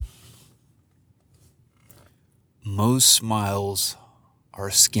most smiles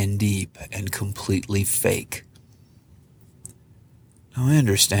are skin deep and completely fake. Now, I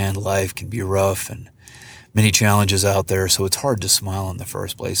understand life can be rough and many challenges out there, so it's hard to smile in the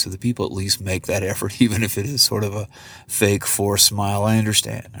first place. So the people at least make that effort, even if it is sort of a fake forced smile. I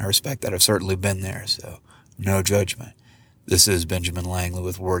understand. I respect that. I've certainly been there, so no judgment. This is Benjamin Langley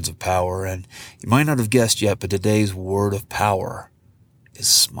with Words of Power, and you might not have guessed yet, but today's word of power is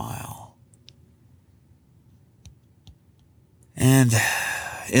smile. And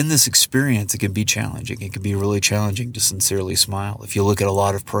in this experience, it can be challenging. It can be really challenging to sincerely smile. If you look at a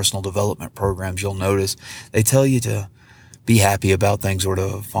lot of personal development programs, you'll notice they tell you to be happy about things or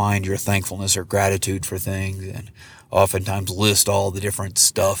to find your thankfulness or gratitude for things, and oftentimes list all the different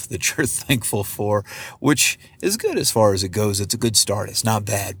stuff that you're thankful for, which is good as far as it goes. It's a good start. It's not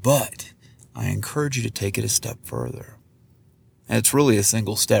bad, but I encourage you to take it a step further. And it's really a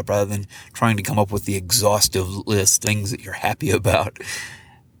single step rather than trying to come up with the exhaustive list of things that you're happy about.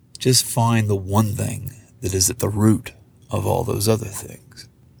 Just find the one thing that is at the root of all those other things.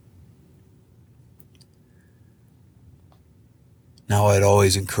 Now, I'd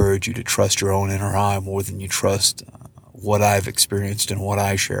always encourage you to trust your own inner eye more than you trust what I've experienced and what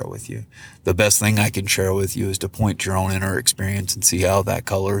I share with you. The best thing I can share with you is to point to your own inner experience and see how that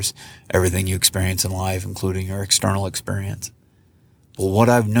colors everything you experience in life, including your external experience. But what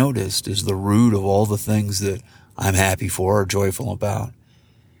I've noticed is the root of all the things that I'm happy for or joyful about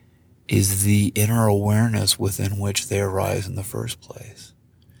is the inner awareness within which they arise in the first place.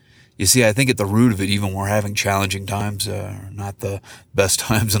 You see, I think at the root of it, even when we're having challenging times, not the best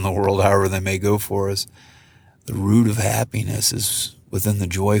times in the world, however they may go for us, the root of happiness is within the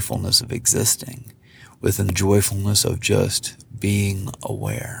joyfulness of existing, within the joyfulness of just being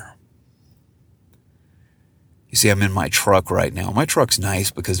aware. You see, I'm in my truck right now. My truck's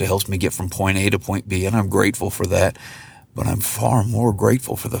nice because it helps me get from point A to point B, and I'm grateful for that. But I'm far more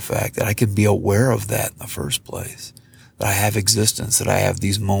grateful for the fact that I can be aware of that in the first place, that I have existence, that I have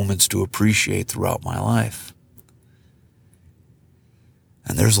these moments to appreciate throughout my life.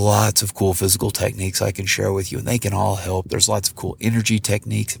 And there's lots of cool physical techniques I can share with you, and they can all help. There's lots of cool energy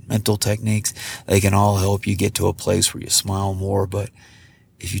techniques and mental techniques. They can all help you get to a place where you smile more. But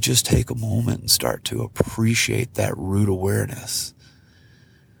if you just take a moment and start to appreciate that root awareness,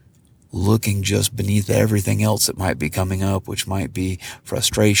 looking just beneath everything else that might be coming up, which might be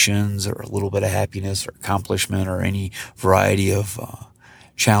frustrations or a little bit of happiness or accomplishment or any variety of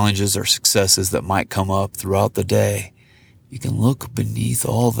challenges or successes that might come up throughout the day, you can look beneath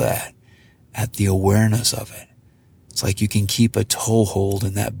all that at the awareness of it. It's like you can keep a toehold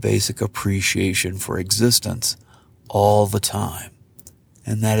in that basic appreciation for existence all the time.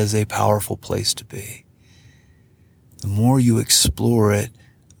 And that is a powerful place to be. The more you explore it,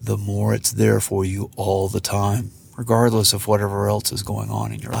 the more it's there for you all the time, regardless of whatever else is going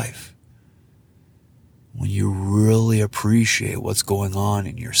on in your life. When you really appreciate what's going on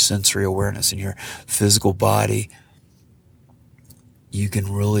in your sensory awareness, in your physical body, you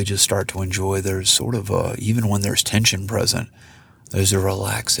can really just start to enjoy. There's sort of even when there's tension present, there's a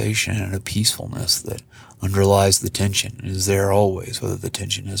relaxation and a peacefulness that underlies the tension and is there always, whether the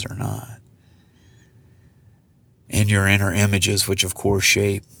tension is or not. In your inner images, which of course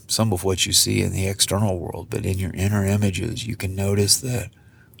shape some of what you see in the external world, but in your inner images, you can notice that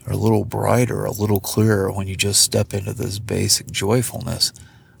they're a little brighter, a little clearer when you just step into this basic joyfulness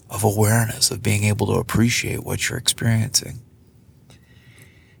of awareness, of being able to appreciate what you're experiencing.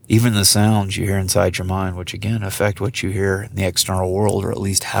 Even the sounds you hear inside your mind, which again affect what you hear in the external world, or at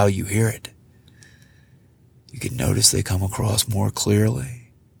least how you hear it, you can notice they come across more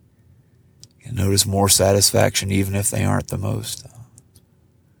clearly. You notice more satisfaction even if they aren't the most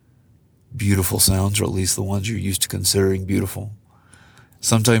beautiful sounds, or at least the ones you're used to considering beautiful.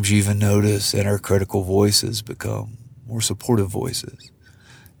 Sometimes you even notice inner critical voices become more supportive voices.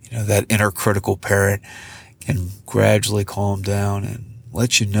 You know, that inner critical parent can gradually calm down and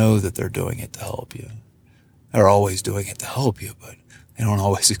let you know that they're doing it to help you. They're always doing it to help you, but they don't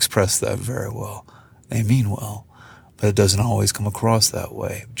always express that very well. They mean well, but it doesn't always come across that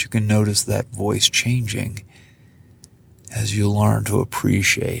way. But you can notice that voice changing as you learn to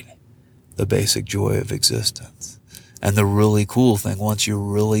appreciate the basic joy of existence. And the really cool thing, once you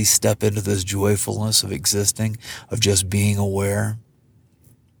really step into this joyfulness of existing, of just being aware,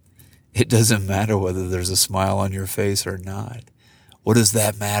 it doesn't matter whether there's a smile on your face or not. What does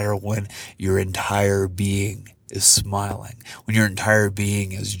that matter when your entire being is smiling, when your entire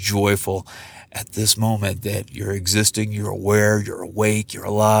being is joyful at this moment that you're existing, you're aware, you're awake, you're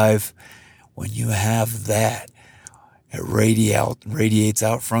alive? When you have that, It radiates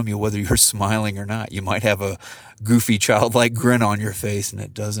out from you whether you're smiling or not. You might have a goofy childlike grin on your face, and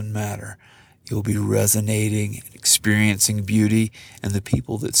it doesn't matter. You'll be resonating and experiencing beauty, and the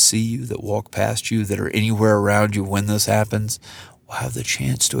people that see you, that walk past you, that are anywhere around you when this happens, will have the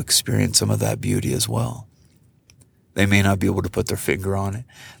chance to experience some of that beauty as well. They may not be able to put their finger on it.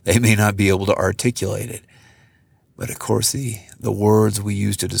 They may not be able to articulate it. But of course, the words we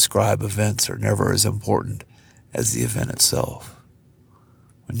use to describe events are never as important as the event itself.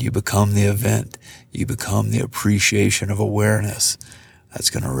 When you become the event, you become the appreciation of awareness that's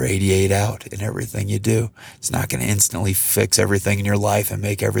going to radiate out in everything you do. It's not going to instantly fix everything in your life and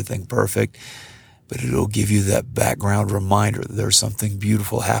make everything perfect, but it'll give you that background reminder that there's something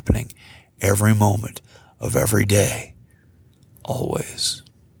beautiful happening every moment of every day, always.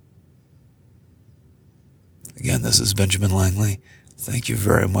 Again, this is Benjamin Langley. Thank you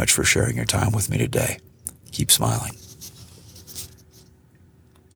very much for sharing your time with me today. Keep smiling.